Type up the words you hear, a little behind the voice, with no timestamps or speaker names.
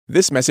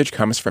This message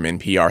comes from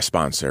NPR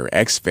sponsor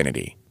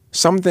Xfinity.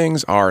 Some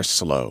things are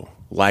slow,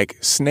 like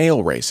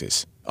snail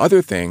races.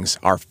 Other things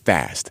are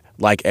fast,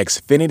 like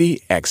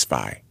Xfinity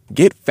XFi.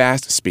 Get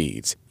fast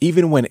speeds,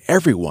 even when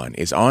everyone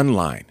is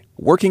online,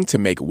 working to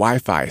make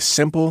Wi-Fi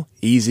simple,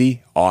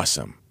 easy,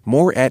 awesome.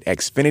 More at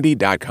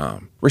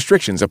Xfinity.com.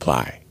 Restrictions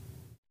apply.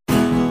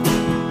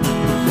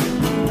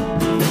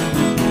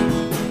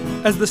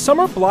 As the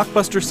summer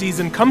blockbuster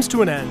season comes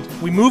to an end,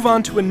 we move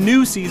on to a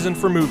new season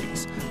for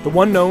movies, the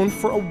one known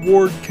for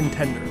award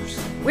contenders.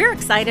 We're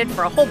excited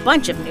for a whole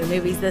bunch of new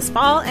movies this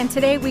fall, and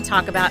today we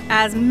talk about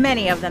as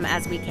many of them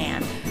as we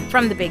can,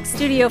 from the big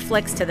studio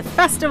flicks to the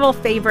festival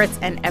favorites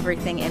and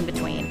everything in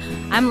between.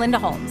 I'm Linda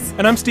Holmes.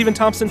 And I'm Stephen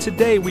Thompson.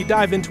 Today we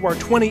dive into our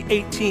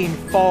 2018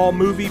 fall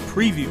movie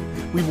preview.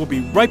 We will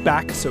be right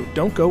back, so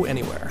don't go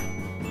anywhere.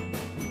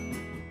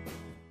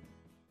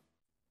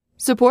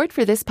 Support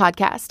for this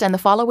podcast and the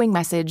following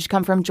message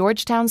come from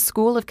Georgetown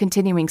School of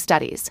Continuing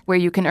Studies, where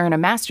you can earn a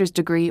master's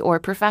degree or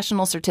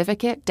professional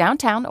certificate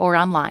downtown or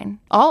online.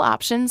 All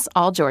options,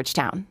 all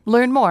Georgetown.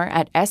 Learn more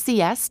at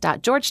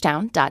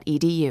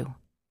scs.georgetown.edu.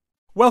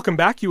 Welcome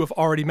back. You have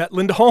already met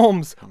Linda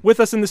Holmes. With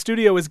us in the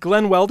studio is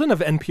Glenn Weldon of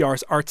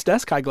NPR's Arts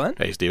Desk. Hi, Glenn.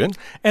 Hey, Stephen.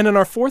 And in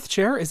our fourth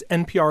chair is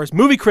NPR's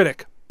movie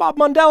critic, Bob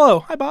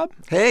Mondello. Hi, Bob.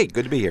 Hey,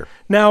 good to be here.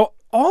 Now,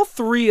 all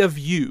three of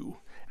you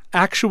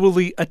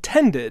actually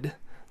attended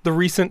the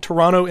recent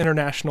Toronto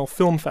International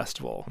Film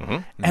Festival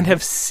and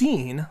have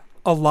seen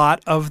a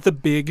lot of the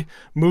big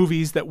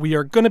movies that we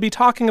are going to be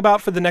talking about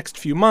for the next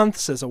few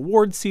months as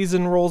award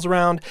season rolls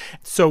around.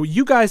 So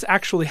you guys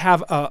actually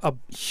have a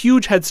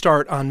huge head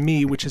start on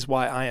me, which is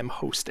why I am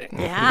hosting.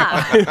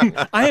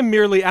 Yeah. I am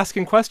merely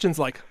asking questions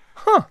like,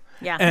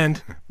 Yeah.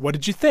 and what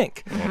did you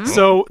think?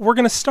 So we're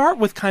going to start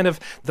with kind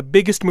of the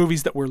biggest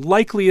movies that we're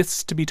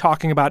likeliest to be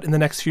talking about in the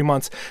next few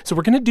months. So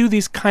we're going to do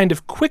these kind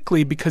of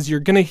quickly because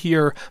you're going to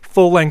hear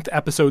full-length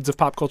episodes of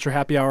Pop Culture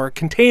Happy Hour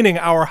containing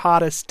our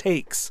hottest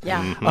takes.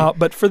 Yeah.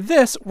 But for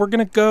this, we're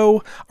going to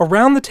go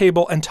around the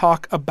table and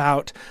talk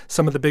about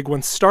some of the big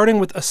ones, starting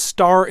with A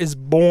Star is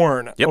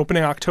Born,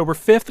 opening October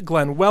 5th.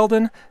 Glenn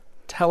Weldon,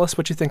 tell us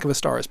what you think of A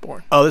Star is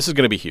Born. Oh, this is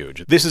going to be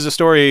huge. This is a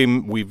story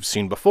we've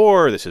seen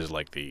before. This is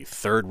like the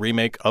third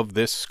remake of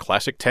this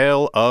classic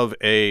tale of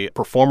a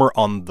performer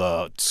on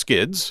the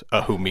skids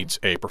who meets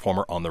a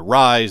performer on the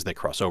rise. They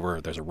cross over.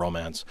 There's a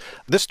romance.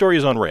 This story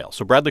is on rails.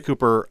 So Bradley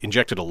Cooper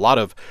injected a lot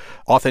of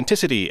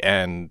authenticity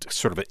and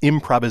sort of an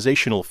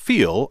improvisational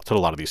feel to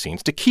a lot of these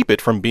scenes to keep it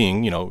from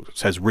being,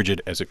 as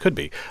rigid as it could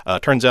be.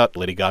 Turns out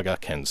Lady Gaga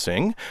can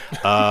sing.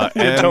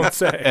 Don't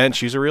say. And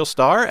she's a real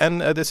star,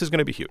 and this is going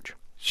to be huge.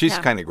 She's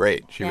kind of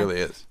great. She really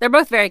is. They're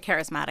both very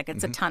charismatic.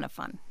 It's a ton of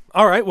fun.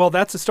 All right, well,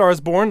 that's A Star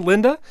is Born.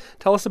 Linda,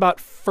 tell us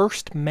about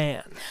First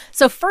Man.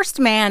 So First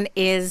Man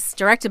is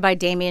directed by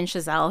Damien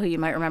Chazelle, who you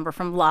might remember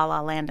from La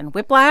La Land and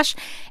Whiplash,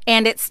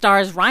 and it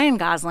stars Ryan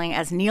Gosling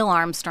as Neil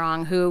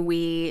Armstrong, who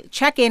we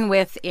check in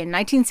with in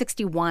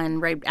 1961,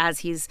 right as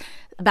he's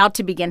about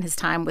to begin his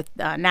time with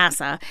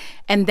NASA.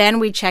 And then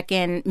we check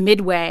in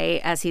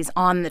midway as he's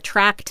on the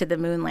track to the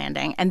moon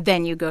landing. And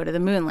then you go to the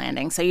moon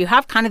landing. So you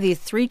have kind of these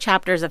three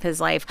chapters of his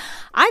life.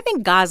 I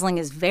think Gosling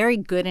is very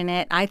good in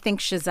it. I think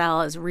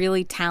Chazelle is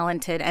really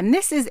talented. And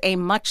this is a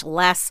much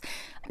less...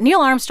 Neil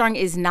Armstrong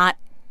is not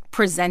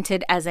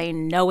presented as a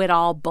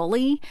know-it-all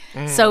bully.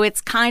 So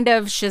it's kind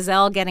of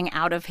Chazelle getting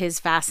out of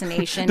his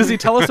fascination. Does he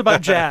tell us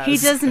about jazz? He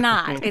does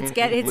not. It's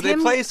him. They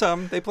play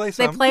some. They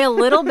play a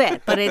little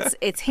bit, but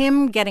it's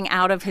him getting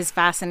out of his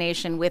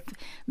fascination with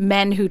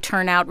men who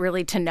turn out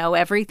really to know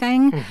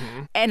everything.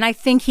 And I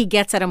think he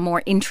gets at a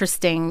more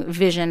interesting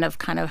vision of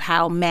kind of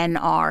how men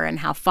are and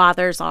how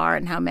fathers are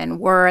and how men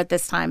were at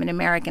this time in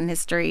American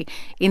history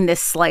in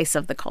this slice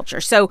of the culture.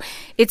 So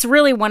it's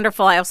really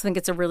wonderful. I also think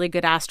it's a really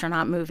good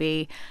astronaut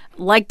movie.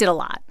 Liked it a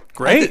lot.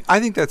 Great. I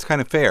think that's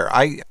kind of fair.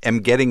 I am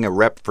getting a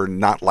rep for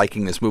not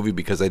liking this movie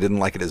because I didn't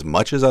like it as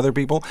much as other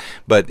people,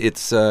 but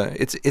it's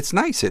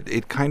nice.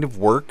 It kind of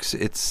works.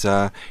 It's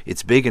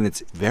big and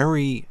it's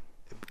very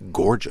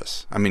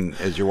gorgeous. I mean,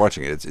 as you're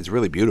watching it, it's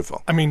really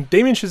beautiful. I mean,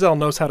 Damien Chazelle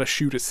knows how to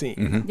shoot a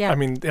scene. Yeah. I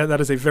mean,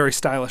 that is a very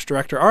stylish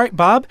director. All right,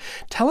 Bob,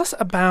 tell us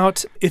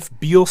about If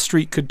Beale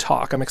Street Could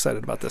Talk. I'm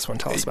excited about this one.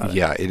 Tell us about it.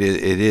 Yeah, it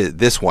is.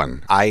 This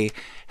one, I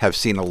have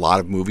seen a lot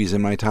of movies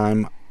in my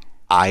time.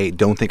 I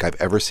don't think I've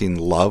ever seen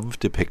love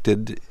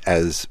depicted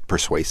as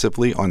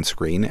persuasively on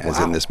screen as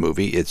in this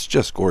movie. It's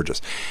just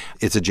gorgeous.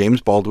 It's a James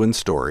Baldwin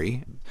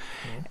story,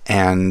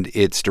 and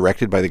it's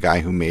directed by the guy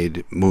who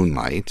made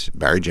Moonlight,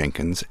 Barry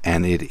Jenkins,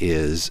 and it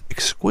is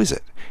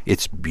exquisite.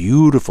 It's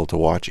beautiful to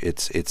watch.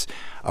 It's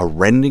a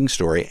rending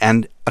story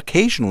and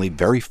occasionally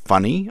very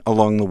funny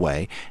along the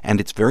way,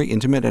 and it's very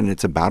intimate, and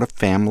it's about a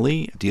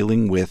family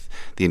dealing with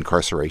the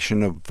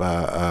incarceration of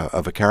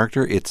a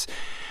character.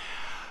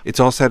 It's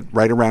all set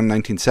right around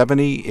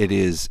 1970. It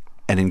is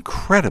an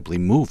incredibly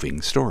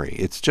moving story.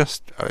 It's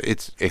just,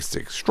 it's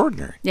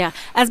extraordinary. Yeah.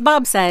 As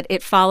Bob said,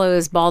 it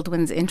follows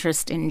Baldwin's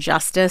interest in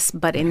justice,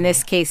 but in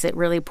this case, it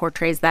really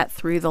portrays that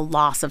through the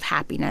loss of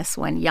happiness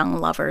when young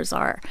lovers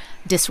are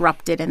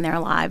disrupted in their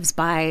lives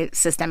by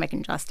systemic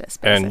injustice,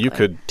 basically. And you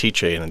could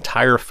teach an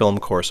entire film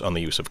course on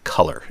the use of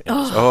color. Yeah.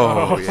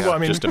 Well, I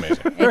mean, Just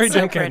amazing. Barry It's so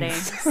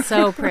Jenkins. pretty.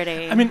 So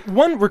pretty. I mean,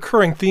 one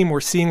recurring theme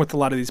we're seeing with a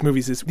lot of these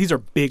movies is these are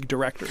big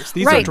directors.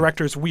 These are Right.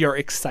 directors we are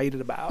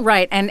excited about.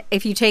 Right. And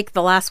if you take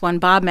the last one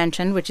Bob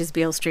mentioned, which is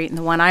Beale Street, and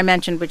the one I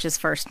mentioned, which is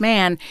First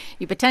Man,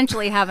 you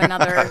potentially have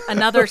another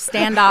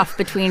standoff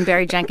between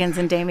Barry Jenkins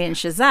and Damien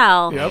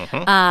Chazelle,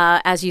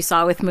 as you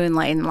saw with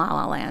Moonlight and La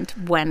La Land,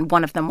 when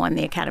one of them won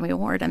the Academy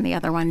Award and the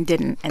other one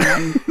didn't, and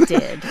then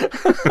did.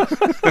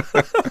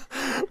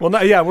 Well,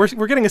 no, yeah,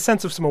 we're getting a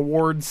sense of some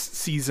awards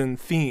season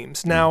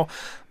themes. Now,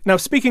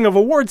 speaking of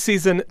awards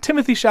season,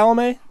 Timothée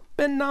Chalamet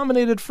been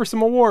nominated for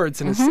some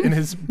awards in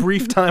his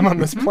brief time on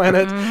this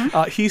planet.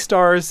 He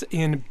stars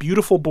in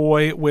Beautiful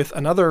Boy with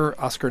another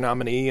Oscar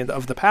nominee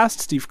of the past,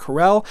 Steve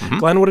Carell.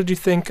 Glenn, what did you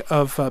think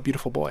of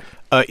Beautiful Boy?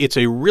 It's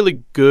a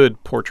really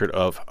good portrait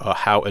of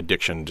how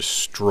addiction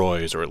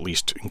destroys, or at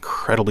least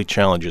incredibly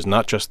challenges,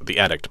 not just the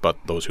addict, but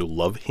those who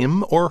love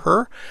him or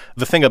her.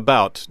 The thing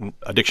about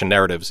addiction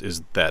narratives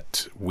is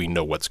that we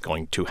know what's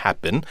going to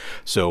happen.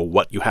 So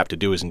what you have to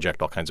do is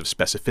inject all kinds of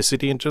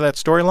specificity into that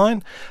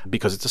storyline,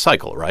 because it's a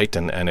cycle, right?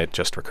 And it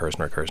just recurs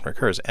and recurs and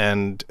recurs.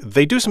 And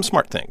they do some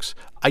smart things.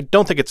 I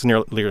don't think it's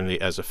nearly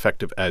as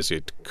effective as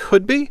it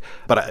could be,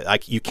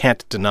 but you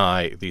can't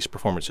deny these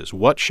performances.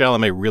 What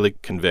Chalamet really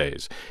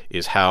conveys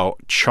is how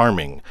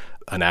charming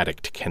an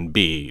addict can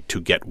be to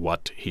get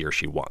what he or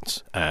she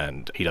wants.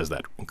 And he does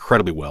that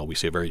incredibly well. We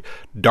see a very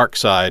dark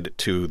side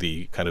to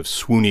the kind of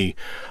swoony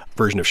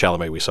version of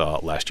Chalamet we saw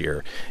last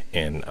year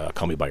in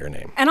Call Me By Your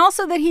Name. And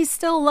also that he's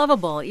still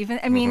lovable.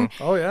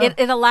 Oh, yeah.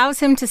 It allows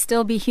him to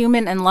still be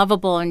human and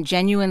lovable and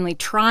genuinely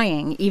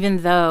trying,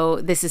 even though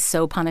this is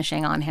so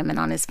punishing on him and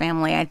on his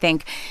family. I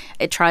think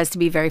it tries to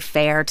be very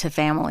fair to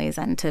families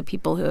and to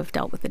people who have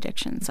dealt with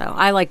addiction. So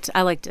I liked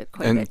it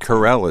quite a bit. And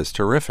Carell is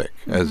terrific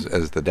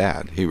as the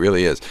dad. He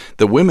really is.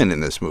 The women in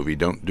this movie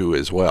don't do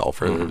as well.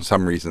 For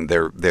some reason,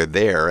 they're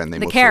there and they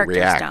The mostly characters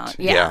react. don't.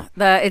 Yeah.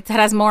 It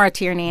has Maura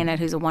Tierney in it,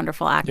 who's a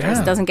wonderful actress.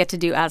 Yeah. Doesn't get to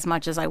do as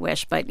much as I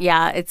wish, but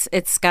yeah,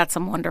 it's got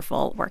some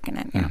wonderful work in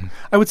it. Yeah.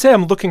 I would say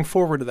I'm looking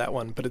forward to that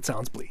one, but it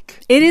sounds bleak.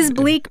 It is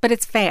bleak, but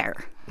it's fair.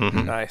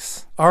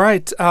 Nice. All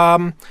right.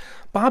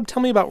 Bob,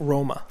 tell me about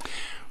Roma.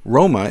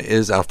 Roma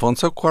is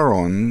Alfonso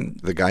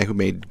Cuarón, the guy who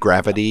made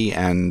Gravity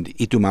and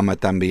Y Tu Mama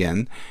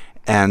Tambien.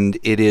 And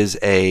it is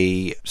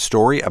a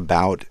story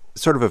about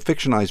sort of a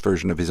fictionalized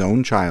version of his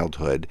own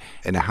childhood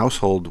in a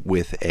household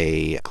with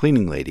a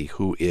cleaning lady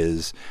who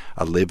is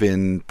a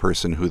live-in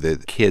person who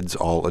the kids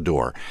all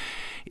adore.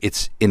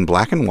 It's in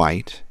black and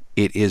white.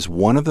 It is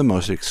one of the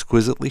most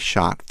exquisitely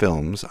shot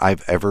films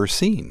I've ever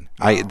seen.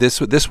 Wow.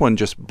 This one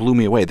just blew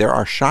me away. There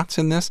are shots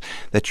in this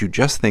that you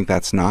just think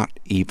that's not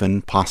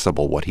even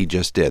possible, what he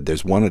just did.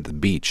 There's one at the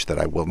beach that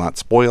I will not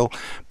spoil,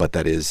 but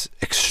that is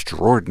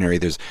extraordinary.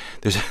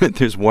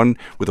 There's one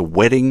with a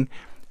wedding.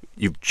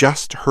 You've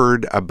just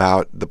heard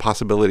about the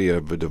possibility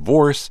of a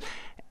divorce,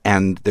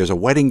 and there's a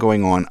wedding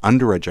going on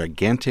under a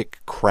gigantic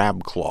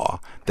crab claw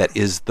that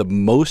is the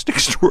most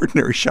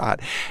extraordinary shot.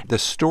 The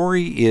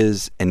story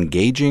is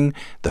engaging.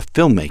 The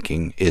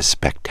filmmaking is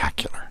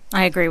spectacular.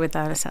 I agree with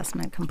that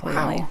assessment completely.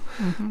 Wow.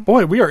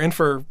 Boy, we are in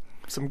for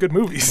some good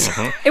movies.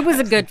 It was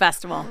a good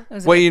festival.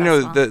 Well, you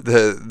know,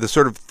 the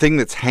sort of thing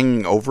that's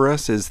hanging over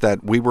us is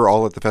that we were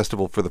all at the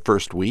festival for the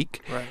first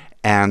week. Right.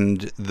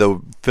 And the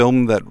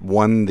film that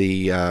won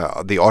the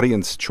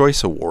Audience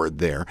Choice Award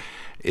there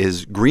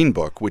is Green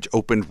Book, which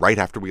opened right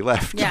after we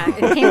left. Yeah,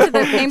 it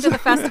came to the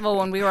festival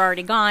when we were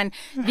already gone.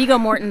 Viggo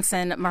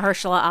Mortensen,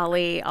 Mahershala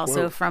Ali,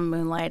 also from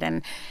Moonlight,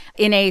 and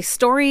in a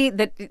story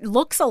that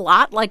looks a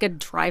lot like a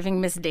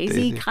Driving Miss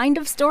Daisy kind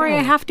of story,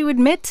 I have to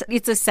admit.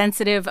 It's a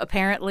sensitive,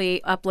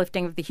 apparently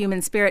uplifting of the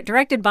human spirit,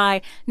 directed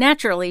by,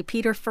 naturally,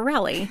 Peter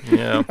Farrelly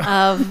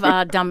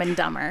of Dumb and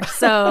Dumber.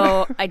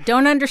 So I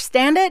don't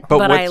understand it,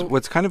 but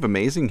what's kind of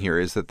amazing here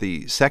is that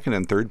the second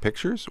and third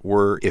pictures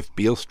were If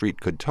Beale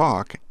Street Could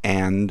Talk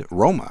and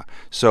Roma.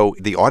 So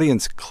the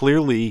audience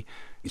clearly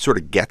sort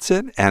of gets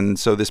it, and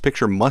so this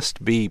picture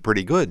must be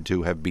pretty good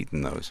to have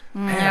beaten those.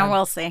 Yeah,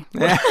 we'll see.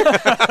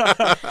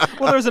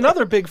 Well, there's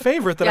another big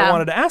favorite that I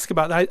wanted to ask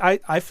about.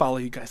 I follow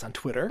you guys on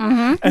Twitter.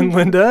 And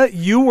Linda,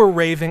 you were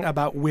raving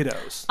about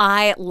Widows.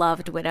 I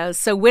loved Widows.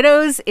 So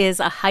Widows is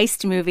a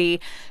heist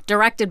movie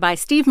directed by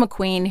Steve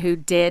McQueen, who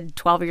did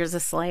 12 Years a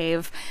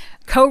Slave,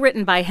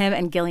 co-written by him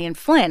and Gillian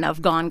Flynn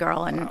of Gone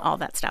Girl and all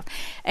that stuff.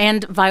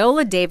 And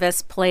Viola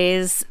Davis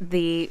plays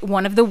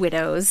one of the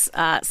widows,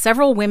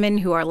 several women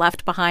who are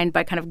left behind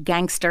by kind of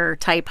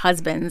gangster-type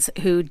husbands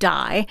who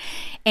die,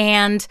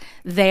 and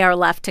they are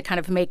left to kind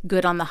of make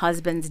good on the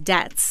husband's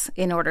debts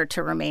in order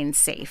to remain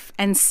safe.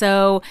 And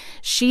so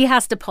she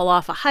has to pull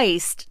off a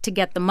heist to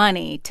get the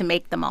money to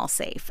make them all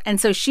safe. And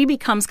so she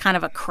becomes kind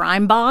of a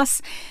crime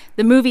boss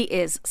The movie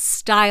is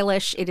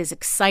stylish. It is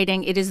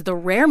exciting. It is the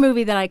rare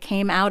movie that I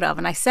came out of,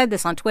 and I said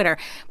this on Twitter,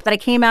 but that I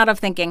came out of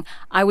thinking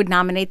I would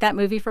nominate that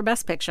movie for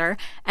Best Picture,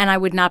 and I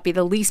would not be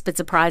the least bit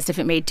surprised if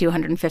it made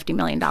 $250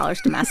 million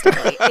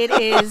domestically. It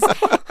is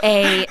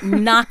a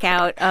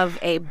knockout of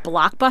a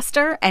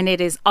blockbuster, and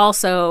it is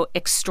also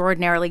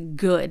extraordinarily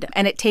good.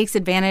 And it takes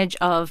advantage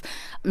of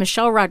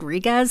Michelle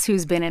Rodriguez,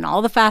 who's been in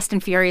all the Fast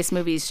and Furious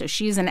movies, so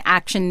she's an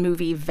action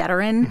movie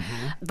veteran.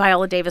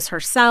 Viola Davis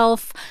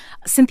herself.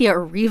 Cynthia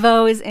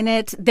Erivo is in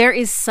it. There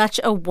is such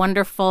a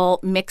wonderful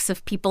mix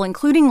of people,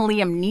 including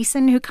Liam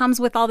Neeson, who comes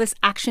with all this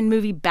action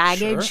movie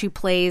baggage, who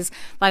plays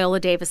Viola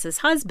Davis's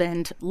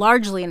husband,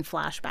 largely in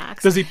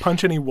flashbacks. Does he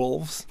punch any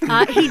wolves?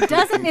 He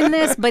doesn't in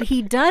this, but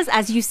he does,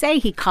 as you say,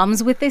 he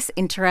comes with this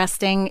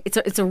interesting,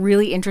 it's a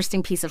really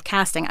interesting piece of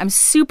casting. I'm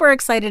super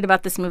excited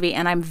about this movie,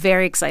 and I'm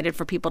very excited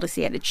for people to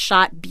see it. It's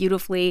shot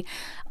beautifully.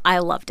 I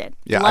loved it.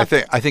 Yeah, I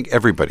think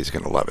everybody's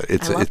going to love it.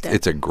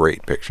 It's a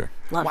great picture.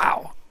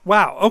 Wow.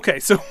 Wow.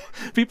 Okay, so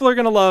people are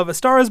going to love A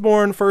Star is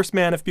Born, First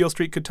Man, If Beale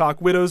Street Could Talk,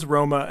 Widows,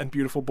 Roma, and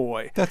Beautiful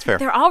Boy. That's fair.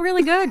 They're all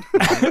really good.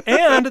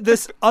 And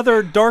this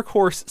other Dark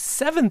Horse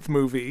 7th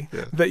movie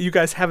that you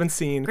guys haven't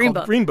seen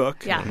called Green Book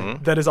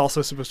that is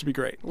also supposed to be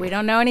great. We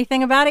don't know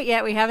anything about it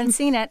yet. We haven't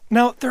seen it.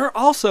 Now, there are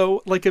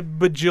also like a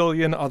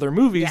bajillion other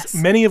movies,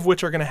 many of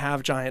which are going to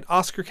have giant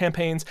Oscar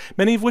campaigns,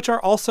 many of which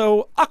are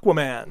also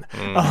Aquaman.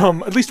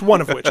 At least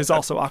one of which is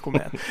also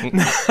Aquaman.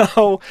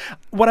 Now,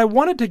 what I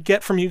wanted to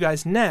get from you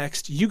guys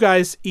next, you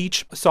guys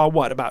each saw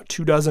about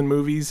 24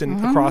 movies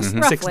across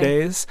 6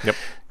 days. Yep.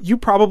 You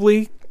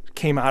probably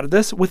came out of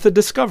this with a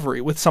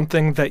discovery, with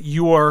something that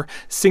you are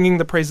singing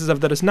the praises of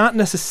that is not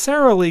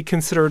necessarily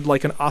considered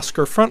like an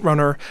Oscar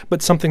frontrunner,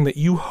 but something that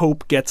you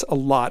hope gets a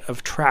lot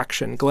of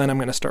traction. Glenn, I'm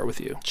going to start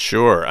with you.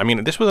 Sure. I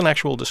mean, this was an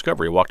actual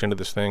discovery. Walked into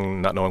this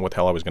thing not knowing what the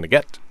hell I was going to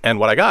get. And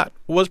what I got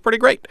was pretty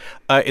great.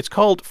 It's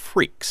called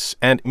Freaks.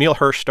 And Emile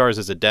Hirsch stars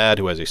as a dad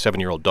who has a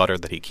 7-year-old daughter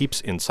that he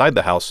keeps inside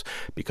the house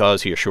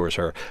because he assures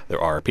her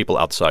there are people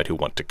outside who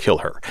want to kill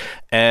her.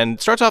 And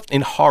starts off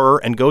in horror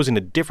and goes in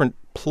a different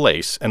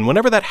place. And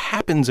whenever that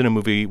happens in a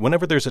movie,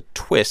 whenever there's a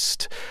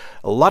twist,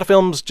 a lot of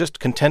films just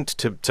content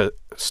to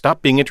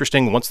stop being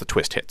interesting once the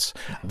twist hits.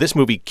 This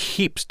movie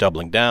keeps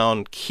doubling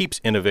down,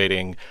 keeps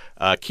innovating,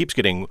 keeps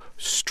getting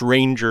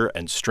stranger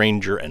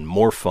and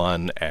more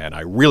fun, and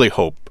I really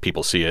hope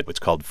people see it. It's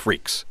called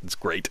Freaks. It's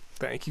great.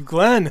 Thank you,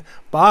 Glenn.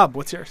 Bob,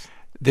 what's yours?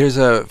 There's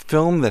a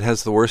film that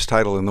has the worst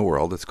title in the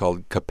world. It's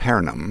called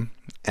Capernaum.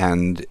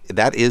 And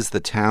that is the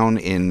town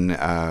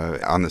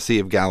on the Sea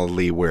of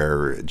Galilee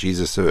where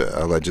Jesus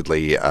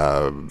allegedly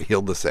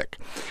healed the sick.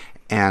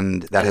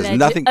 And that has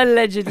nothing...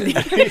 Allegedly.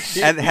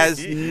 And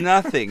has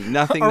nothing.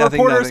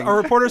 Our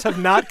reporters have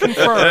not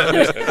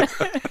confirmed.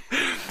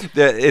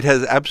 It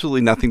has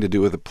absolutely nothing to do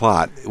with the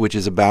plot, which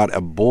is about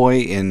a boy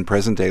in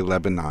present-day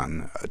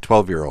Lebanon, a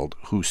 12-year-old,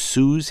 who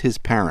sues his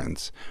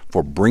parents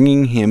for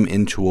bringing him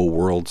into a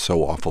world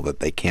so awful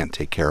that they can't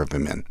take care of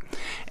him in.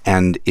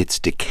 And it's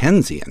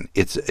Dickensian.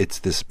 It's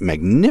this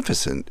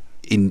magnificent,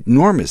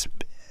 enormous,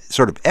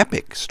 sort of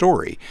epic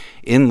story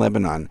in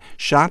Lebanon,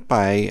 shot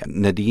by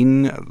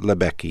Nadine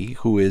Lebeki,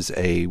 who is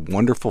a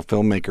wonderful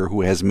filmmaker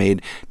who has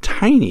made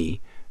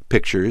tiny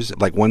pictures,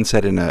 like one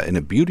set in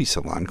a beauty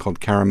salon called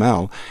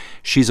Caramel.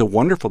 She's a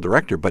wonderful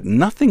director, but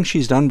nothing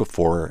she's done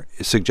before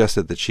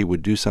suggested that she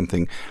would do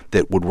something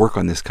that would work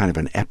on this kind of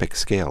an epic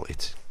scale.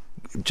 It's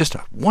just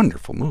a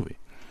wonderful movie.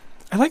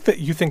 I like that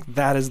you think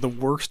that is the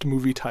worst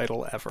movie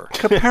title ever.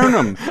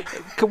 Capernaum.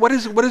 What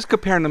does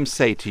Capernaum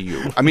say to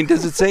you? I mean,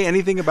 does it say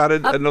anything about a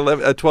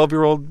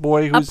 12-year-old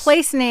boy who's... A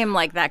place name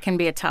like that can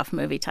be a tough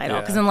movie title,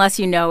 because unless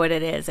you know what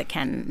it is, it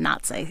can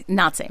not say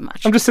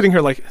much. I'm just sitting here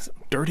like,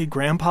 Dirty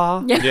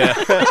Grandpa? Yeah,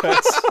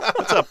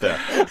 it's up there.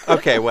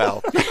 Okay,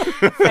 well.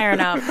 Fair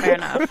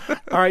enough.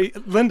 All right,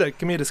 Linda,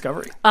 give me a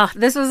discovery.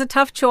 This was a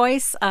tough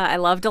choice. I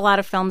loved a lot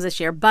of films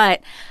this year,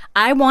 but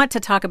I want to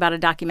talk about a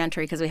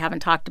documentary because we haven't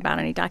talked about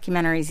any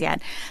documentaries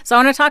yet. So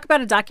I want to talk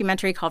about a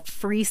documentary called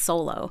Free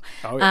Solo,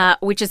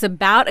 which is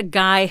about a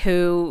guy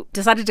who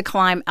decided to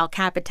climb El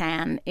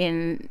Capitan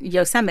in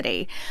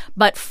Yosemite.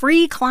 But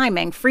free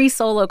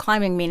solo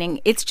climbing,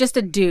 meaning it's just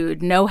a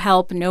dude, no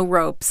help, no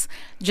ropes,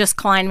 just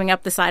climbing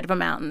up the side of a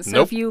mountain.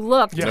 So if you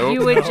looked,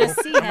 you would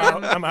just see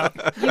him. I'm out.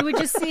 You would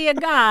just see a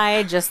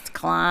guy just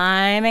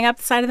climbing up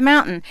the side of the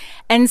mountain.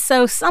 And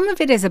so some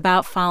of it is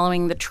about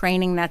following the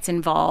training that's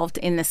involved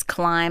in this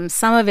climb.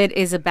 Some of it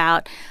is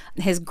about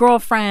his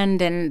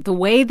girlfriend and the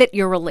way that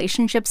your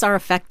relationships are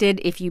affected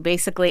if you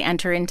basically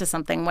enter into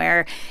something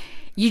where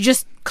you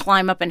just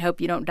climb up and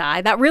hope you don't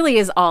die. That really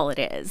is all it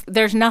is.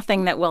 There's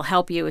nothing that will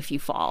help you if you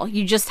fall.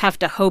 You just have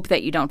to hope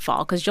that you don't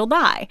fall because you'll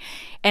die.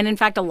 And in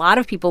fact, a lot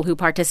of people who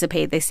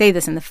participate, they say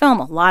this in the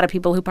film, a lot of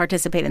people who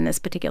participate in this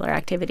particular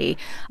activity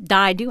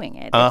die doing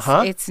it.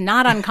 It's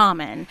not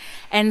uncommon.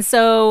 And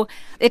so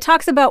it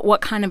talks about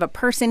what kind of a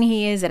person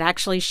he is. It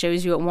actually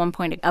shows you at one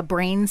point a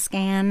brain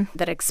scan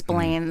that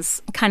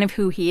explains kind of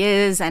who he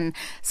is and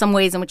some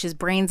ways in which his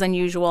brain's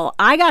unusual.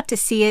 I got to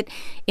see it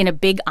in a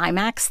big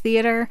IMAX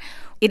theater,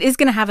 it is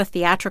going to have a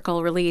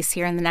theatrical release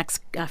here in the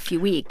next few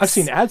weeks. I've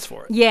seen ads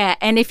for it. Yeah,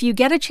 and if you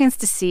get a chance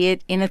to see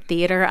it in a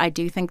theater, I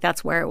do think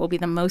that's where it will be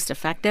the most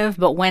effective.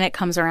 But when it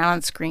comes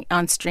around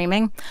on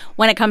streaming,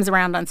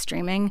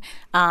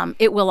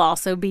 it will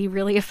also be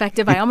really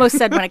effective. I almost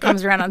said when it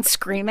comes around on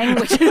screaming,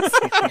 which is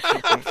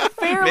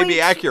fairly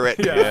Maybe accurate.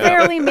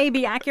 fairly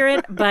maybe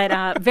accurate,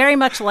 but very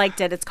much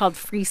liked it. It's called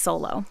Free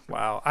Solo.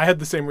 Wow. I had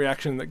the same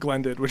reaction that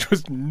Glenn did, which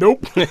was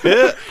nope. Well,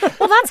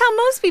 that's how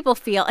most people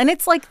feel. And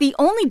it's like the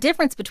only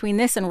difference between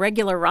this and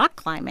regular rock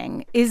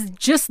climbing is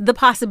just the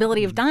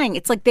possibility of dying.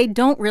 It's like they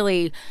don't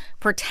really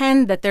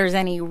pretend that there's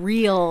any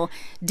real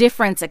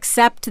difference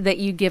except that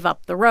you give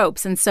up the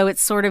ropes. And so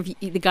it's sort of,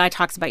 the guy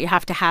talks about you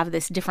have to have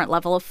this different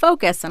level of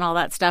focus and all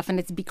that stuff. And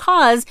it's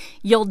because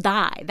you'll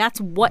die. That's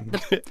what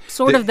the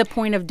sort of the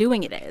point of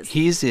doing it is.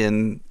 He's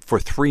in, for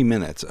 3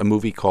 minutes, a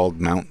movie called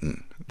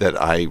Mountain that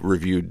I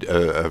reviewed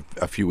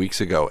a few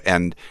weeks ago.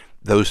 And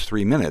those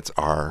 3 minutes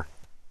are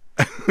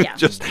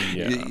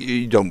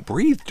you don't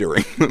breathe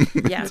during them.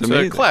 Yeah. It's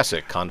a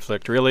classic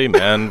conflict, really.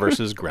 Man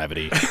versus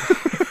gravity.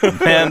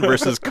 Man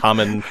versus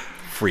common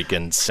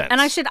freaking sense.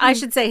 And I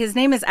should say his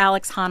name is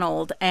Alex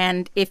Honnold.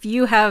 And if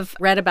you have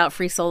read about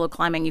free solo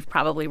climbing, you've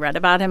probably read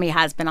about him. He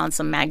has been on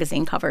some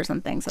magazine covers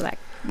and things of that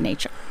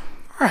nature.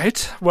 All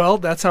right. Well,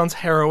 that sounds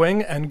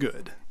harrowing and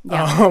good.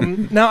 Yeah.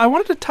 Now, I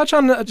wanted to touch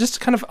on just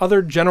kind of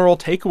other general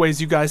takeaways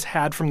you guys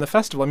had from the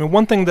festival. I mean,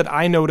 one thing that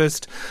I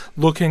noticed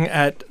looking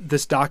at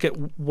this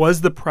docket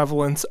was the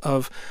prevalence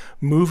of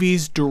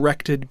movies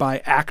directed by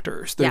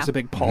actors. There's a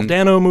big Paul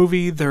Dano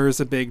movie. There's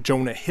a big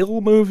Jonah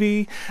Hill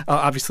movie.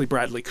 Obviously,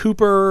 Bradley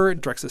Cooper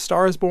directs A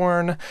Star is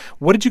Born.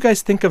 What did you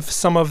guys think of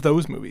some of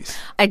those movies?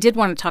 I did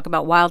want to talk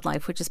about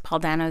Wildlife, which is Paul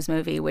Dano's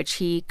movie, which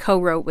he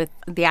co-wrote with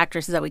the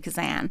actress Zoe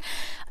Kazan.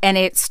 And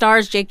it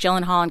stars Jake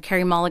Gyllenhaal and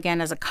Carey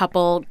Mulligan as a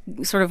couple,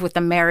 sort of with the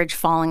marriage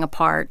falling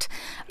apart.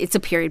 It's a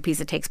period piece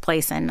that takes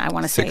place in, I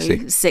want to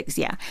say,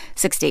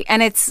 60.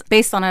 And it's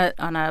based on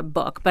a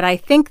book. But I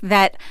think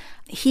that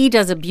he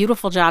does a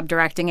beautiful job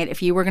directing it.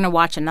 If you were going to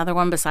watch another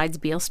one besides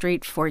Beale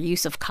Street for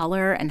use of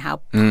color and how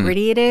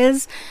pretty it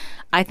is,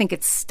 I think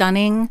it's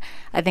stunning.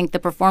 I think the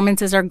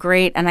performances are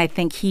great. And I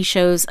think he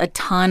shows a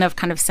ton of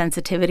kind of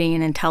sensitivity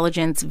and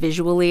intelligence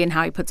visually in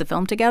how he puts a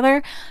film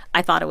together.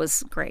 I thought it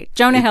was great.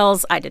 Jonah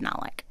Hill's, I did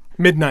not like.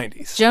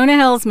 Mid-90s. Jonah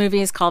Hill's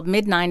movie is called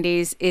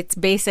Mid-90s. It's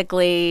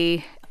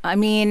basically, I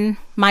mean,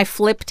 my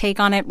flip take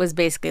on it was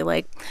basically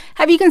like,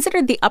 have you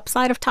considered the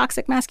upside of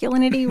toxic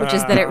masculinity, which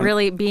is that it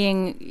really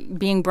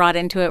being brought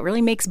into it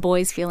really makes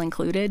boys feel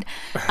included.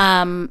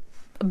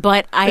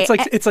 But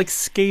it's like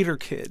Skater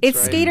Kids. It's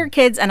right? Skater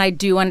Kids, and I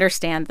do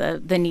understand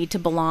the need to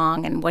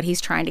belong and what he's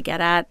trying to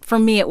get at. For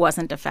me, it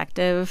wasn't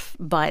effective,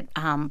 but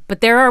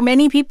there are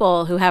many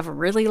people who have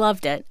really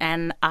loved it,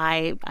 and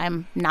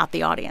I'm not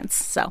the audience.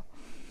 So.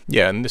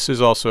 Yeah, and this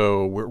is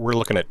also, we're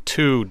looking at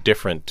two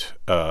different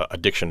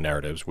addiction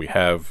narratives. We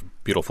have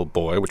Beautiful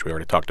Boy, which we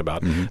already talked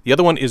about. The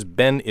other one is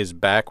Ben is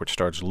Back, which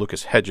stars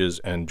Lucas Hedges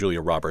and Julia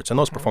Roberts. And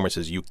those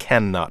performances you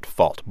cannot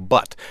fault.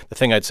 But the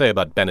thing I'd say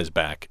about Ben is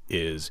Back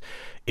is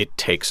it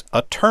takes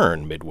a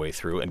turn midway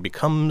through and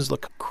becomes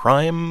like a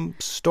crime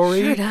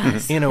story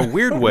in a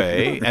weird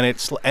way.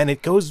 And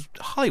it goes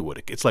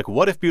Hollywood. It's like,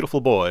 what if Beautiful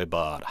Boy,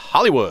 but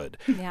Hollywood,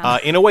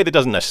 in a way that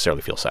doesn't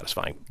necessarily feel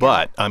satisfying.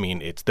 But, I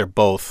mean, they're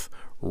both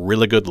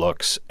really good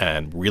looks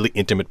and really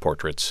intimate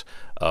portraits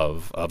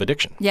of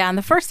addiction. Yeah, and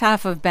the first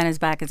half of Ben is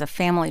Back is a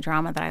family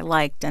drama that I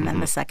liked, and then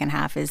the second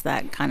half is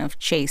that kind of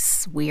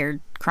chase, weird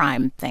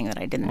crime thing that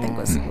I didn't think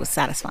was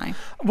satisfying.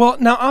 Well,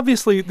 now,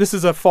 obviously, this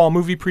is a fall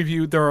movie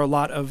preview. There are a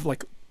lot of,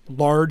 like,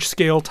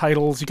 large-scale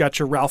titles. You got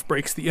your Ralph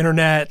Breaks the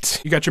Internet.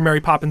 You got your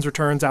Mary Poppins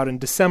Returns out in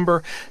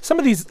December. Some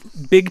of these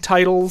big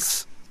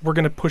titles we're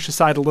going to push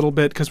aside a little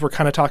bit because we're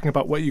kind of talking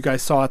about what you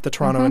guys saw at the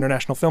Toronto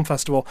International Film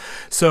Festival.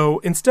 So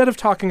instead of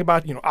talking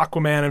about,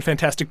 Aquaman and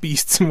Fantastic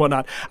Beasts and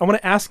whatnot, I want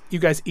to ask you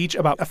guys each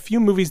about a few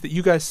movies that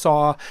you guys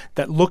saw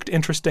that looked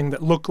interesting,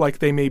 that looked like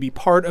they may be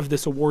part of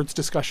this awards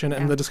discussion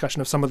and the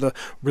discussion of some of the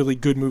really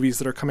good movies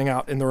that are coming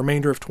out in the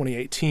remainder of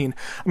 2018.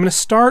 I'm going to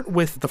start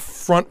with the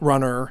front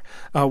runner,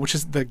 which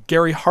is the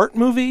Gary Hart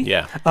movie.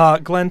 Yeah.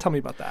 Glenn, tell me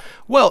about that.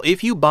 Well,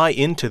 if you buy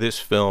into this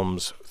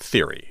film's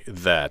theory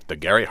that the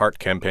Gary Hart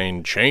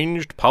campaign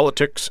changed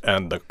politics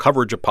and the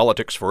coverage of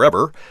politics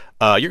forever,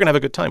 you're going to have a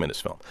good time in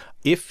this film.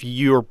 If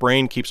your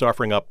brain keeps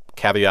offering up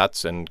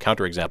caveats and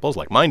counterexamples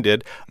like mine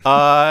did,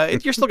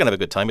 you're still going to have a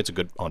good time. It's a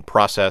good on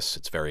process.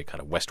 It's very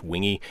kind of West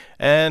Wingy,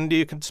 and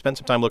you can spend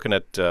some time looking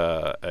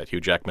at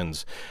Hugh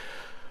Jackman's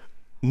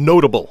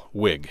notable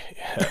wig.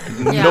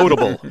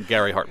 Notable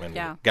Gary Hart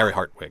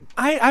wig.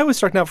 I was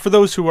struck now, for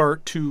those who are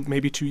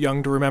maybe too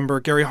young to remember,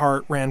 Gary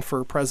Hart ran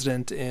for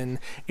president in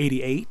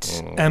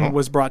 88 and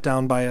was brought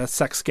down by a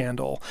sex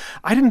scandal.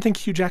 I didn't think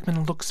Hugh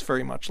Jackman looks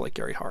very much like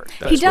Gary Hart.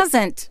 He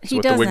doesn't.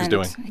 The wig's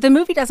doing. The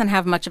movie doesn't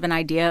have much of an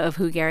idea of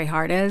who Gary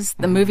Hart is.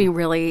 The movie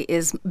really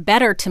is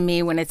better to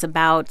me when it's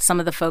about some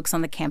of the folks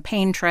on the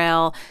campaign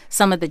trail,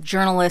 some of the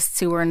journalists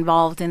who were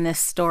involved in this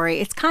story.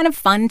 It's kind of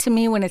fun to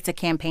me when it's a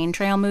campaign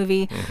trail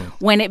movie.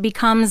 when it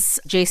becomes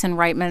Jason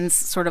Reitman's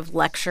sort of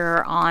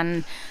lecture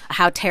on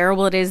how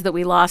terrible it is that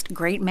we lost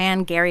great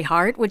man Gary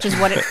Hart, which is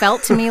what it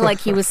felt to me like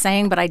he was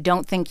saying, but I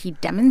don't think he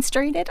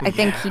demonstrated. I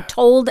think he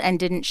told and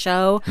didn't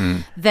show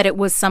that it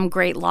was some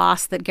great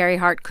loss that Gary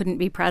Hart couldn't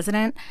be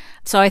president.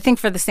 So I think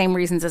for the same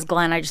reasons as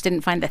Glenn, I just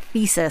didn't find the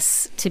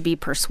thesis to be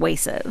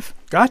persuasive.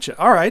 Gotcha.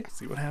 All right.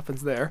 See what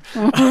happens there.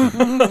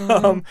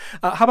 How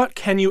about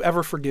Can You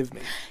Ever Forgive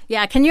Me?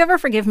 Yeah, Can You Ever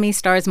Forgive Me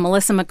stars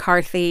Melissa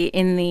McCarthy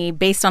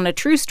based on a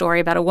true story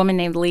about a woman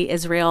named Lee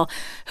Israel,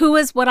 who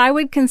was what I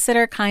would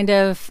consider kind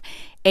of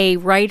a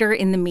writer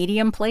in the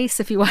medium place.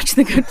 If you watch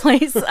The Good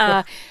Place,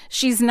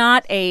 she's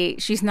not a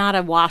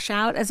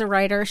washout as a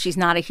writer. She's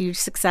not a huge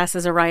success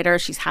as a writer.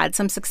 She's had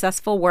some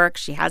successful work.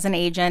 She has an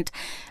agent,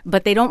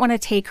 but they don't want to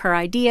take her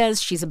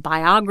ideas. She's a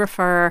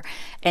biographer,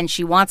 and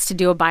she wants to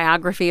do a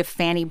biography of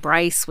Fanny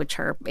Brice, which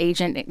her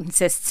agent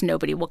insists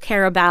nobody will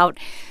care about.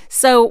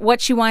 So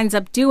what she winds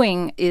up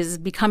doing is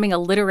becoming a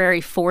literary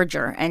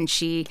forger, and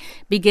she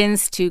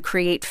begins to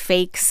create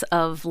fakes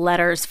of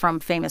letters from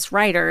famous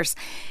writers.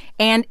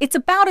 And it's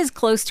about as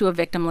close to a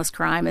victimless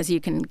crime as you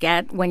can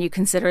get when you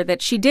consider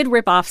that she did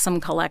rip off some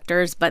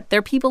collectors, but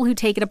they're people who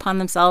take it upon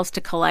themselves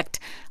to collect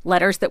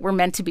letters that were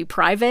meant to be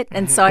private.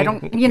 And so I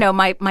don't,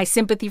 my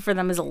sympathy for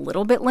them is a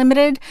little bit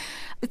limited.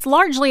 It's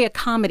largely a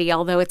comedy,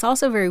 although it's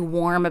also very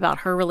warm about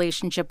her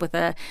relationship with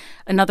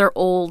another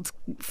old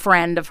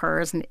friend of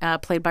hers,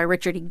 played by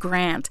Richard E.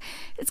 Grant.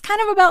 It's kind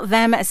of about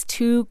them as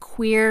two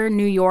queer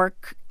New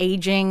York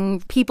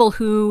aging people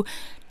who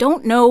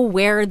don't know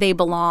where they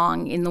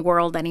belong in the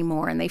world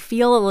anymore, and they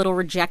feel a little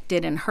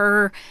rejected. And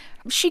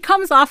she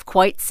comes off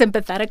quite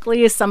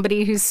sympathetically as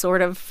somebody who's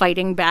sort of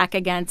fighting back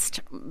against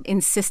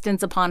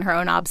insistence upon her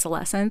own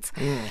obsolescence.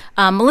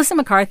 Melissa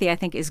McCarthy, I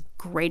think, is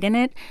great in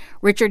it.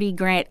 Richard E.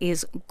 Grant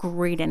is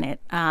great in it.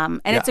 And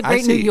it's a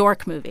great New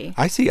York movie.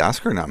 I see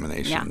Oscar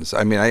nominations. Yeah.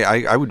 I mean,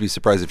 I would be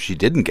surprised if she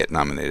didn't get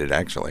nominated,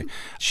 actually.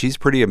 She's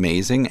pretty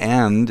amazing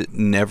and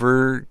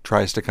never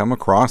tries to come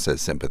across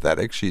as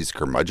sympathetic. She's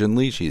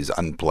curmudgeonly. She's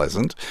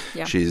unpleasant.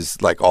 Yeah.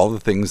 She's like all the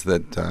things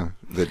that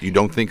you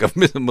don't think of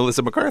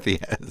Melissa McCarthy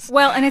as.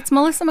 Well, and it's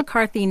Melissa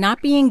McCarthy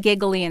not being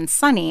giggly and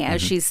sunny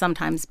as she's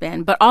sometimes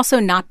been, but also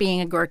not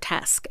being a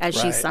grotesque as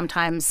she's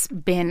sometimes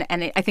been,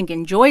 and I think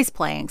enjoys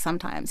playing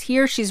sometimes.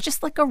 Here, she's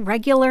just like a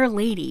regular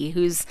lady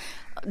who's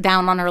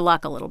down on her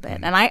luck a little bit.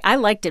 And I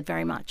liked it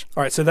very much.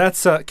 All right, so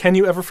that's Can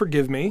You Ever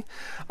Forgive Me?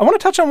 I want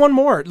to touch on one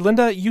more.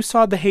 Linda, you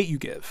saw The Hate U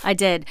Give. I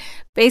did.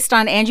 Based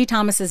on Angie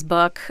Thomas's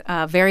book,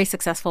 a very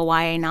successful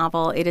YA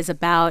novel. It is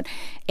about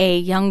a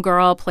young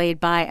girl played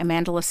by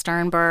Amandla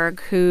Sternberg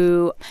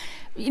who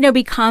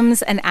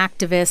becomes an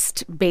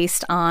activist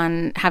based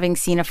on having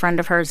seen a friend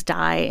of hers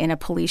die in a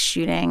police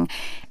shooting.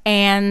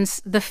 And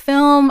the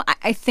film,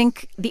 I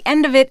think the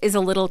end of it is a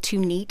little too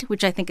neat,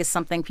 which I think is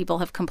something people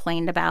have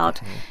complained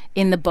about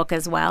in the book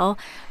as well.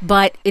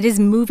 But it is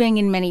moving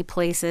in many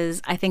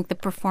places. I think the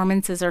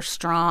performances are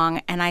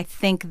strong. And I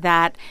think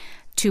that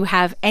to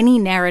have any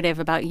narrative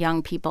about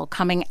young people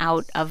coming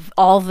out of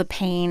all the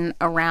pain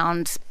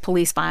around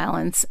police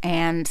violence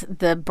and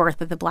the birth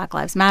of the Black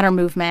Lives Matter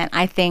movement,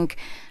 I think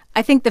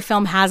the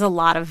film has a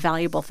lot of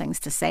valuable things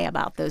to say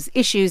about those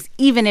issues,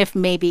 even if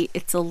maybe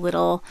it's a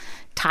little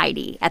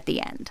tidy at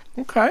the end.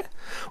 Okay.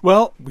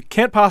 Well, we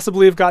can't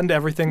possibly have gotten to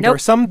everything. Nope. There are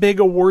some big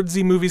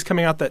awardsy movies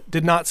coming out that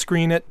did not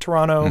screen at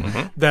Toronto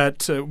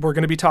that we're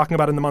going to be talking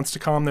about in the months to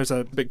come. There's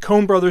a big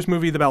Coen Brothers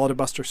movie, The Ballad of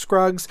Buster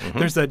Scruggs.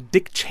 There's a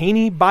Dick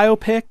Cheney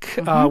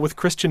biopic with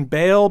Christian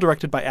Bale,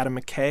 directed by Adam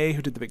McKay,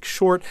 who did The Big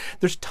Short.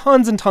 There's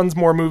tons and tons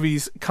more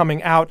movies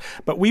coming out,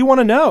 but we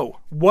want to know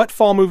what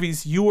fall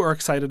movies you are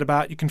excited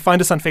about. You can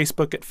find us on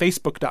Facebook at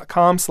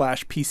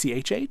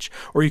facebook.com/PCHH,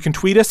 or you can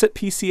tweet us at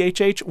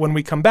PCHH when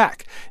we come back.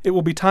 It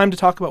will be time to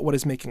talk about what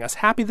is making us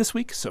happy this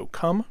week, so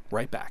come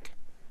right back.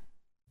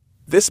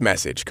 This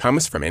message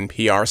comes from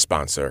NPR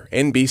sponsor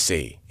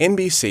NBC.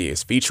 NBC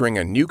is featuring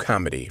a new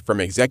comedy from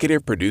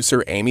executive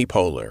producer Amy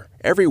Poehler,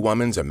 Every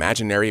Woman's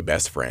Imaginary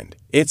Best Friend.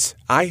 It's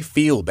I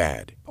Feel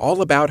Bad,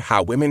 all about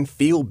how women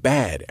feel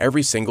bad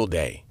every single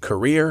day.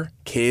 Career,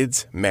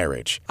 kids,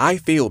 marriage. I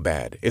Feel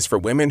Bad is for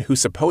women who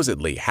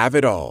supposedly have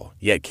it all,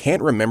 yet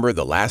can't remember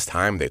the last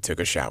time they took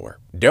a shower.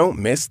 Don't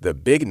miss the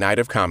big night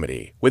of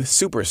comedy with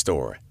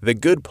Superstore, The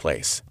Good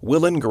Place,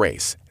 Will and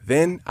Grace,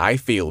 Then I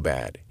Feel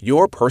Bad,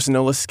 Your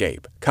Personal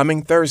Escape,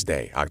 coming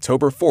Thursday,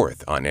 October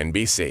 4th on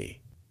NBC.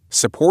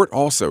 Support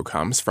also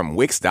comes from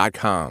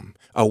Wix.com,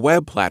 a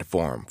web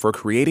platform for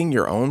creating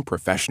your own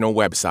professional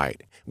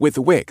website. With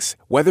Wix,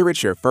 whether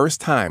it's your first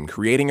time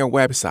creating a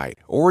website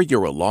or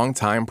you're a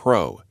longtime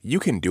pro, you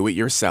can do it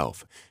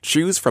yourself.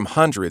 Choose from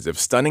hundreds of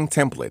stunning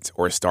templates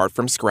or start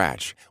from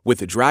scratch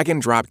with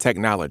drag-and-drop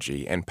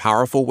technology and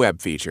powerful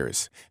web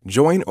features.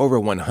 Join over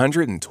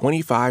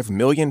 125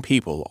 million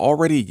people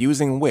already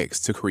using Wix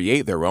to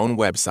create their own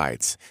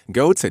websites.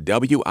 Go to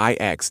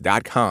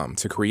Wix.com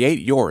to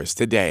create yours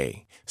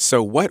today.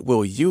 So what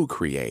will you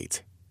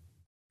create?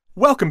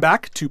 Welcome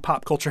back to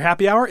Pop Culture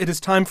Happy Hour. It is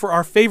time for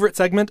our favorite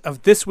segment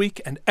of this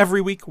week and every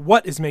week.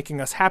 What is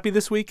making us happy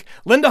this week?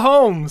 Linda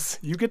Holmes,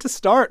 you get to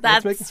start.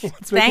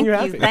 What's making you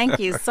happy? Thank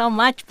you so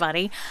much,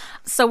 buddy.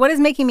 So what is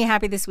making me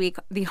happy this week?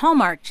 The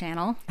Hallmark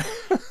Channel,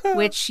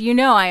 which you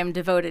know I am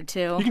devoted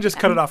to. You can just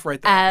cut it off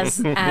right there. As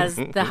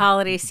the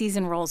holiday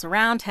season rolls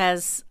around,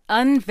 has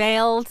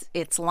unveiled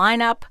its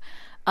lineup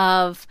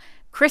of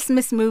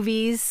Christmas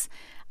movies.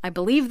 I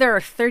believe there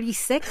are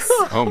 36.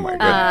 Oh, my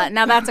goodness.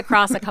 Now, that's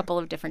across a couple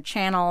of different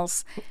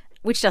channels,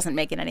 which doesn't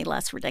make it any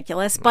less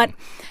ridiculous. But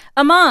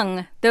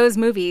among those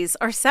movies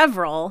are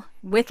several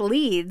with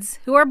leads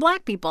who are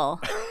Black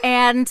people.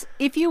 And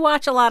if you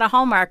watch a lot of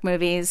Hallmark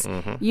movies,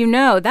 you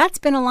know that's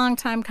been a long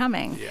time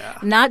coming. Yeah.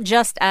 Not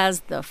just as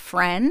the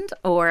friend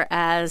or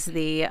as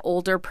the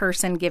older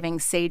person giving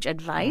sage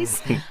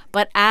advice,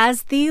 but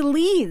as the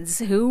leads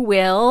who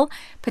will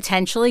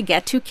potentially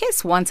get to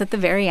kiss once at the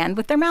very end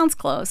with their mouths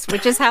closed,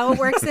 which is how it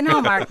works in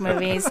Hallmark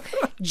movies.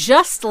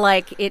 Just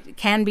like it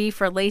can be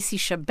for Lacey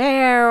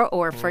Chabert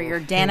or for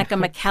your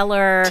Danica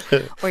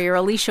McKellar or your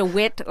Alicia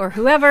Witt or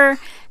whoever.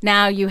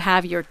 Now you have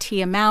your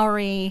Tia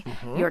Mowry,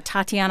 your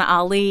Tatiana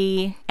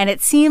Ali, and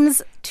it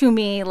seems to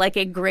me like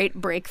a great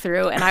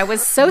breakthrough. And I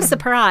was so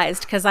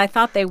surprised because I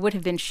thought they would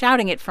have been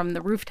shouting it from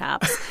the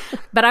rooftops.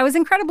 But I was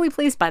incredibly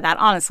pleased by that,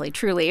 honestly,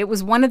 truly. It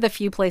was one of the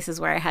few places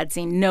where I had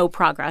seen no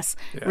progress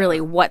really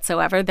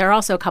whatsoever. There are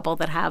also a couple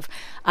that have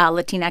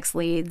Latinx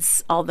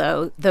leads,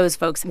 although those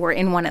folks were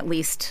in one at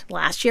least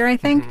last year, I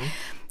think.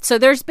 So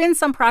there's been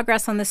some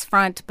progress on this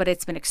front, but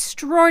it's been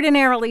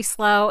extraordinarily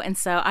slow. And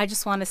so I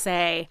just want to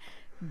say,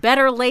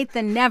 better late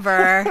than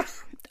never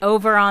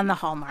over on the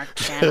Hallmark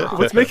Channel.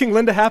 What's making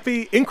Linda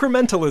happy?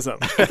 Incrementalism.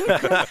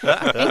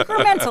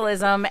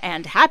 Incrementalism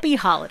and happy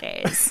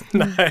holidays.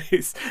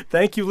 Nice.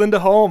 Thank you, Linda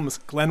Holmes.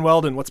 Glenn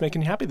Weldon, what's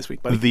making you happy this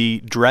week, buddy?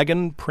 The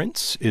Dragon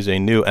Prince is a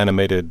new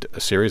animated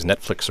series,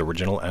 Netflix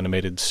original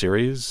animated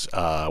series,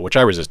 which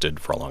I resisted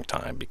for a long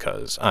time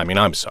because, I mean,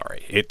 I'm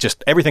sorry. It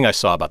just, everything I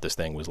saw about this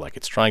thing was like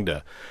it's trying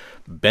to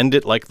bend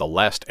it like the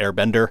last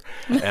Airbender,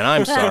 and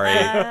I'm sorry.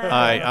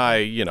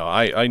 I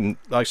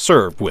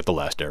served with the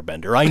last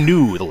Airbender. I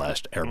knew the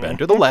last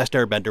Airbender. The last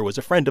Airbender was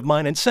a friend of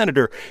mine, and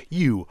Senator,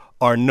 you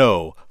are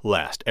no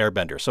last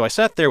Airbender. So I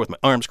sat there with my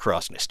arms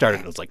crossed, and I started,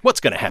 and I was like, what's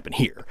going to happen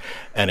here?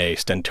 And a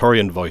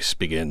stentorian voice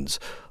begins,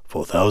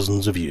 for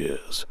thousands of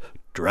years,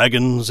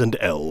 dragons and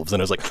elves.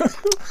 And I was like,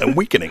 I'm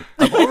weakening.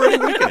 I'm already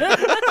weakening.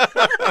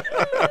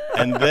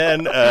 And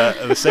then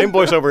the same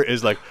voiceover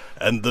is like,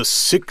 and the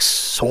 6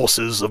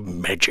 sources of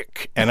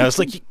magic. And I was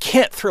like, you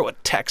can't throw a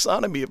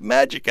taxonomy of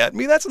magic at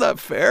me. That's not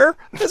fair.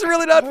 That's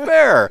really not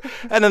fair.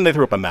 And then they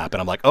threw up a map,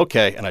 and I'm like,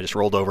 okay. And I just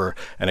rolled over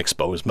and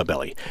exposed my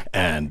belly.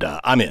 And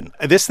I'm in.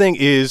 This thing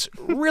is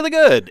really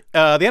good.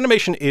 The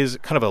animation is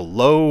kind of a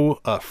low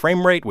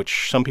frame rate,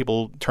 which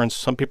turns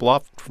some people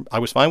off. I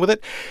was fine with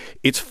it.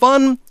 It's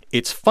fun.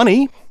 It's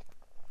funny.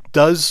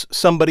 Does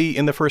somebody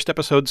in the first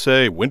episode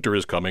say, winter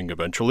is coming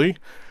eventually?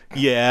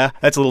 Yeah,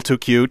 that's a little too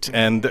cute.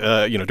 And,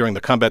 during the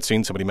combat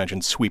scene, somebody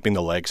mentioned sweeping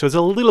the leg. So there's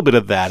a little bit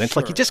of that. It's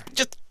like you just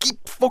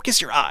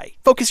focus your eye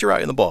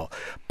on the ball.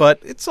 But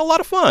it's a lot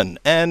of fun.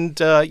 And,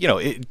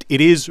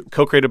 it is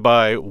co-created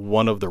by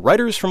one of the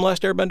writers from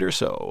Last Airbender.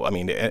 So, I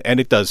mean, and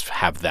it does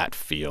have that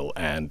feel.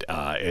 And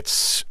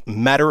it's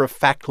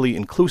matter-of-factly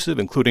inclusive,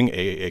 including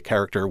a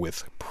character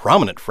with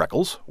prominent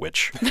freckles,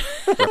 which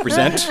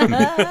represent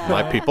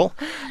my people.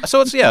 So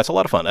it's a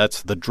lot of fun.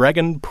 That's The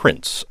Dragon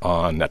Prince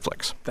on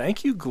Netflix.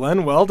 Thank you,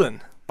 Glenn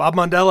Weldon. Bob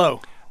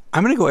Mondello.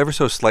 I'm going to go ever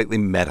so slightly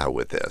meta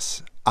with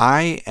this.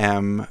 I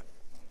am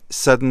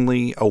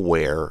suddenly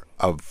aware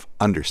of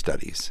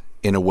understudies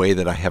in a way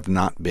that I have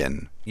not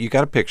been. You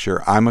got to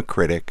picture, I'm a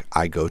critic.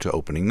 I go to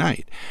opening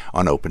night.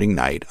 On opening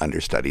night,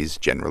 understudies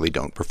generally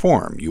don't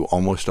perform. You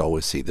almost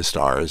always see the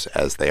stars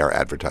as they are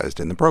advertised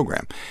in the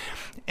program.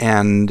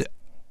 And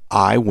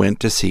I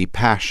went to see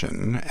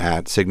Passion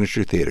at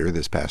Signature Theater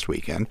this past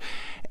weekend,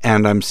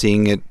 and I'm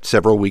seeing it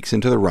several weeks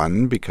into the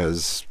run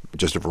because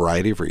just a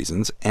variety of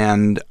reasons.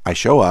 And I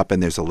show up,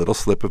 and there's a little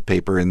slip of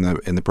paper in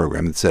the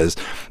program that says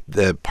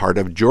the part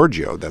of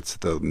Giorgio, that's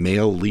the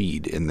male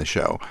lead in the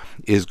show,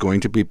 is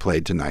going to be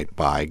played tonight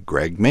by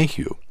Greg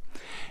Mayhew.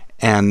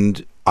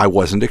 And I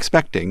wasn't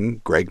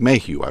expecting Greg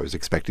Mayhew. I was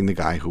expecting the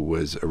guy who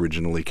was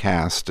originally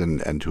cast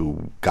and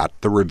who got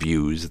the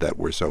reviews that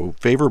were so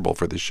favorable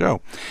for the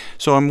show.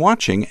 So I'm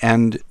watching,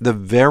 and the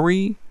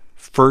very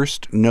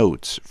first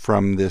notes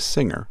from this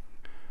singer,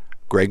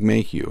 Greg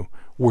Mayhew,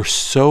 were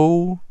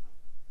so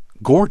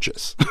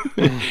gorgeous.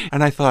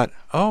 And I thought,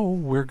 oh,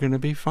 we're going to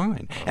be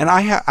fine. And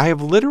I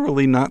have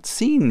literally not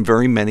seen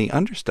very many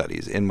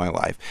understudies in my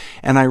life.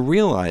 And I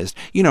realized,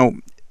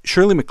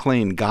 Shirley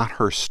MacLaine got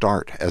her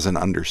start as an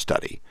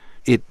understudy.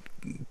 It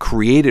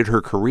created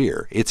her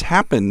career. It's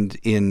happened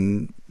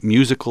in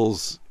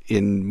musicals,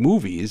 in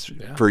movies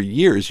for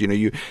years.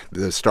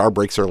 The star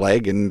breaks her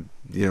leg and,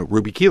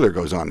 Ruby Keeler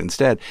goes on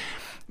instead.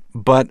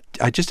 But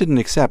I just didn't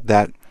accept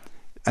that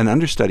an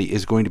understudy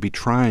is going to be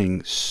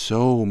trying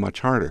so much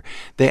harder.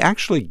 They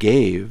actually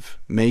gave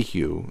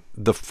Mayhew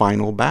the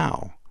final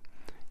bow.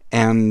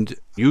 And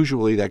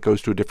usually that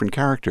goes to a different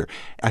character.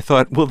 I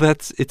thought, well,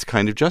 it's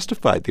kind of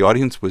justified. The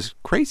audience was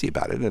crazy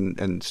about it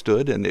and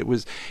stood, and it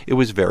was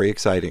very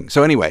exciting.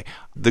 So anyway,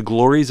 the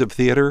glories of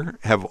theater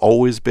have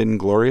always been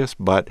glorious,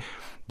 but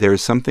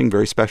there's something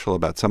very special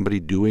about somebody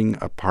doing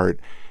a part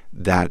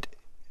that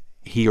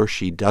he or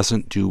she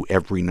doesn't do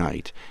every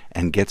night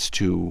and gets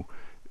to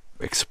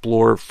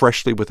explore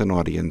freshly with an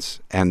audience,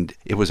 and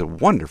it was a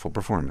wonderful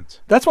performance.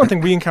 That's one thing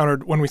we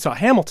encountered when we saw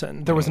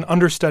Hamilton. There was an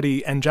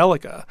understudy,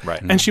 Angelica,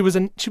 right, and she was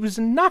a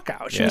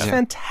knockout. She was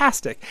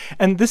fantastic.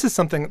 And this is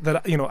something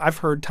that I've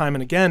heard time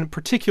and again,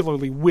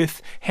 particularly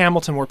with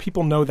Hamilton, where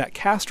people know that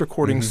cast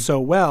recording so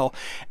well,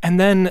 and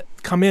then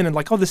come in and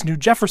like, oh, this new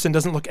Jefferson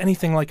doesn't look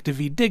anything like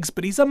Daveed Diggs,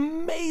 but he's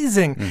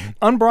amazing.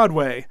 On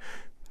Broadway,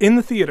 in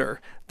the theater,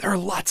 there are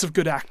lots of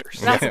good actors.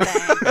 That's the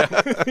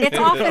thing. It's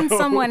often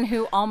someone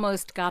who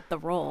almost got the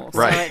role.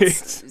 Right.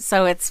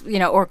 So it's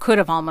or could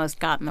have almost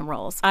gotten the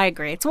roles. I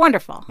agree. It's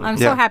wonderful. I'm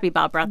so happy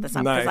Bob brought this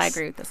up because I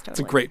agree with this totally. It's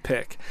a great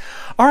pick.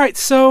 All right,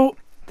 so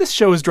this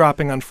show is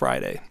dropping on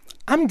Friday.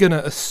 I'm going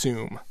to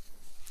assume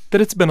that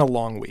it's been a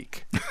long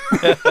week.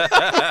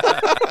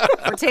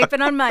 We're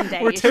taping on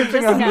Monday. We're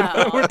taping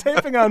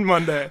on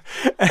Monday.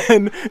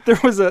 And there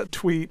was a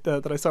tweet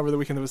that I saw over the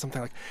weekend that was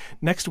something like,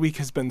 next week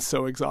has been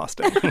so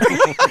exhausting.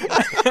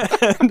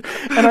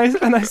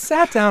 and I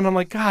sat down, I'm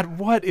like, God,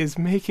 what is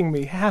making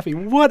me happy?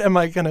 What am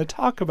I going to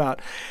talk about?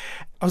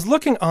 I was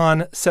looking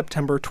on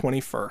September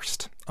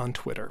 21st on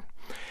Twitter.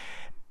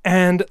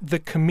 And the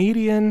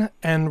comedian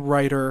and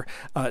writer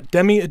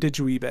Demi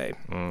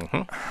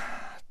Adejuyigbe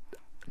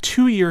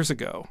 2 years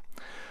ago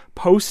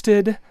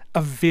posted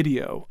a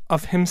video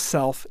of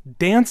himself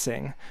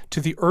dancing to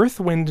the Earth,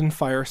 Wind &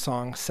 Fire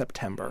song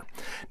September.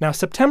 Now,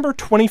 September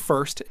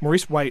 21st,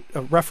 Maurice White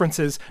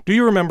references, do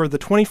you remember the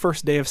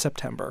 21st day of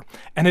September?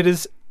 And it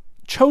is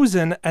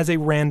chosen as a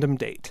random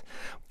date.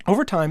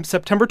 Over time,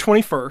 September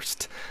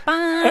 21st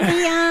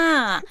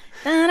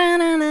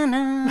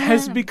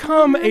has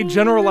become a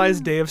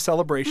generalized day of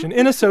celebration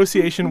in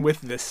association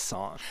with this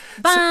song.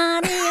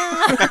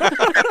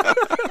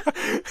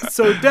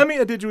 So Demi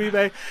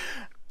Adejuyigbe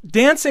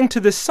dancing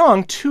to this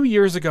song 2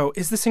 years ago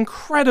is this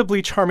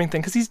incredibly charming thing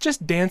because he's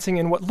just dancing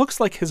in what looks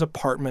like his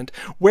apartment,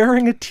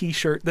 wearing a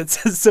T-shirt that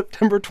says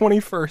September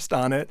 21st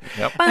on it.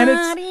 Yep.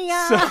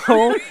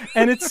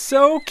 And it's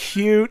so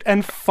cute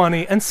and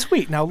funny and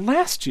sweet. Now,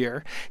 last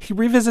year, he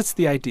revisits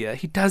the idea.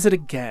 He does it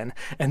again.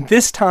 And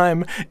this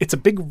time, it's a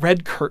big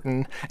red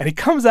curtain. And he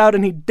comes out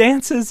and he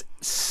dances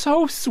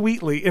so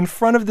sweetly in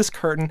front of this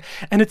curtain.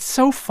 And it's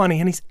so funny.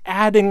 And he's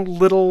adding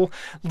little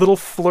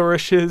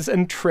flourishes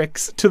and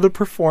tricks to the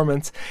performance.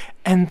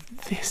 And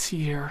this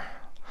year,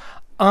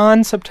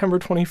 on September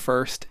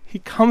 21st, he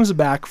comes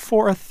back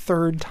for a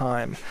third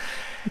time.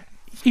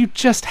 You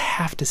just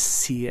have to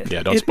see it.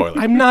 Yeah, don't spoil it.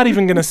 I'm not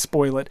even going to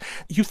spoil it.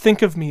 You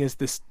think of me as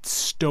this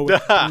stoic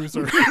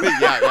bruiser.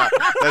 Yeah.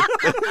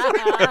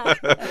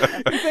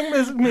 You think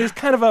of me as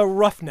kind of a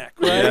roughneck,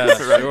 right? Yeah,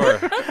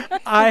 sure.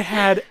 I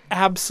had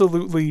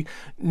absolutely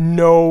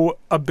no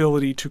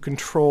ability to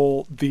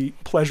control the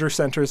pleasure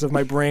centers of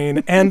my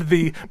brain and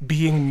the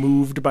being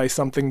moved by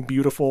something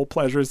beautiful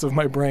pleasures of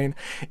my brain.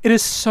 It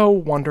is so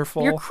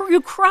wonderful. You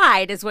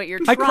cried is what you're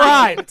trying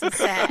cried. to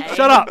say.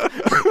 Shut up.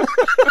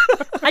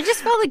 I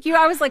just felt like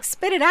I was like,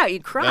 spit it out. You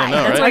cried.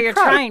 know, That's right? what you're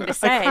trying to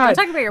say. Don't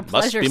talk about your Must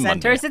pleasure be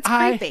centers. Monday. It's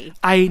creepy.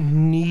 I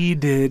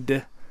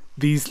needed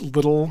these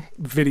little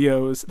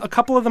videos. A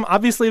couple of them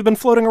obviously have been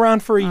floating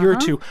around for a year or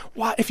two.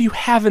 If you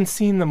haven't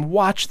seen them,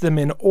 watch them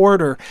in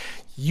order.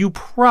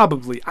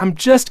 I'm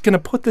just going to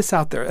put this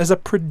out there as a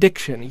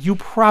prediction. You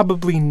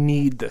probably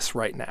need this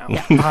right now.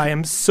 Yeah. I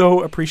am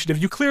so appreciative.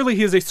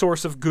 He is a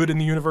source of good in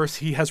the universe.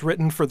 He has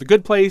written for The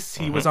Good Place.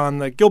 He was on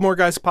the Gilmore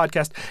Guys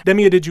podcast.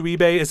 Demi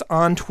Adejuyigbe is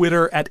on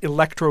Twitter at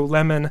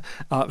ElectroLemon.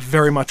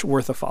 Very much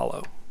worth a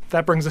follow.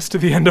 That brings us to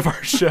the end of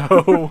our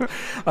show.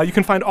 You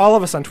can find all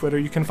of us on Twitter.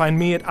 You can find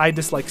me at I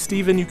Dislike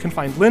Steven. You can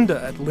find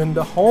Linda at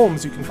Linda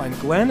Holmes. You can find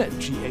Glenn at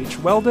G.H.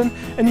 Weldon.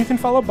 And you can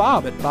follow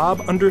Bob at Yes,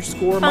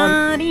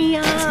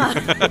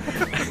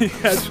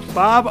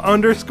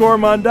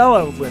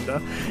 Bob_Mondello,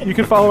 Linda. You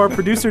can follow our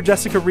producer,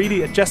 Jessica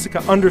Reedy, at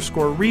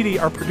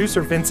Jessica_Reedy. Our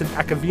producer, Vincent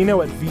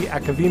Acavino, at V.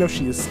 Acavino.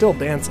 She is still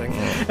dancing.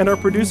 And our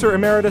producer,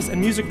 emeritus, and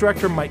music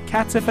director, Mike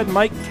Katzif, at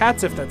Mike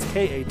Katzif. That's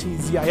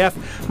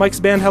Katzif. Mike's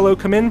band Hello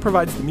Come In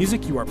provides the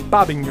music you are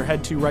bobbing your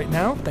head to right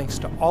now. Thanks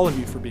to all of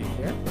you for being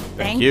here.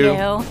 Thank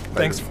you.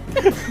 Thanks.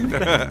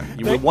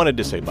 You wanted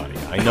to say buddy.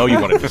 I know you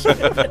wanted to say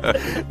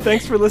it.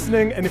 Thanks for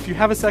listening. And if you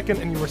have a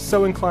second and you are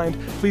so inclined,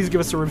 please give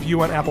us a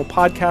review on Apple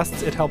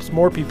Podcasts. It helps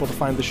more people to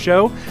find the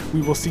show.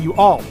 We will see you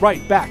all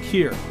right back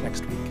here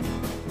next week.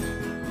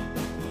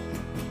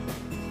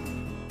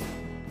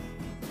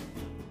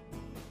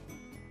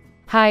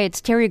 Hi, it's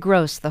Terry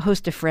Gross, the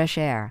host of Fresh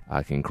Air.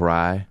 I can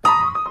cry.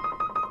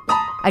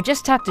 I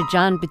just talked to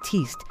Jon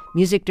Batiste,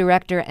 music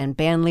director and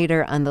band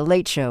leader on The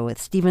Late Show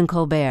with Stephen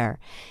Colbert.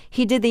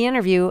 He did the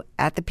interview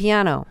at the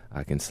piano.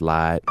 I can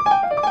slide.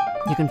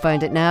 You can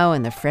find it now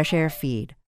in the Fresh Air feed.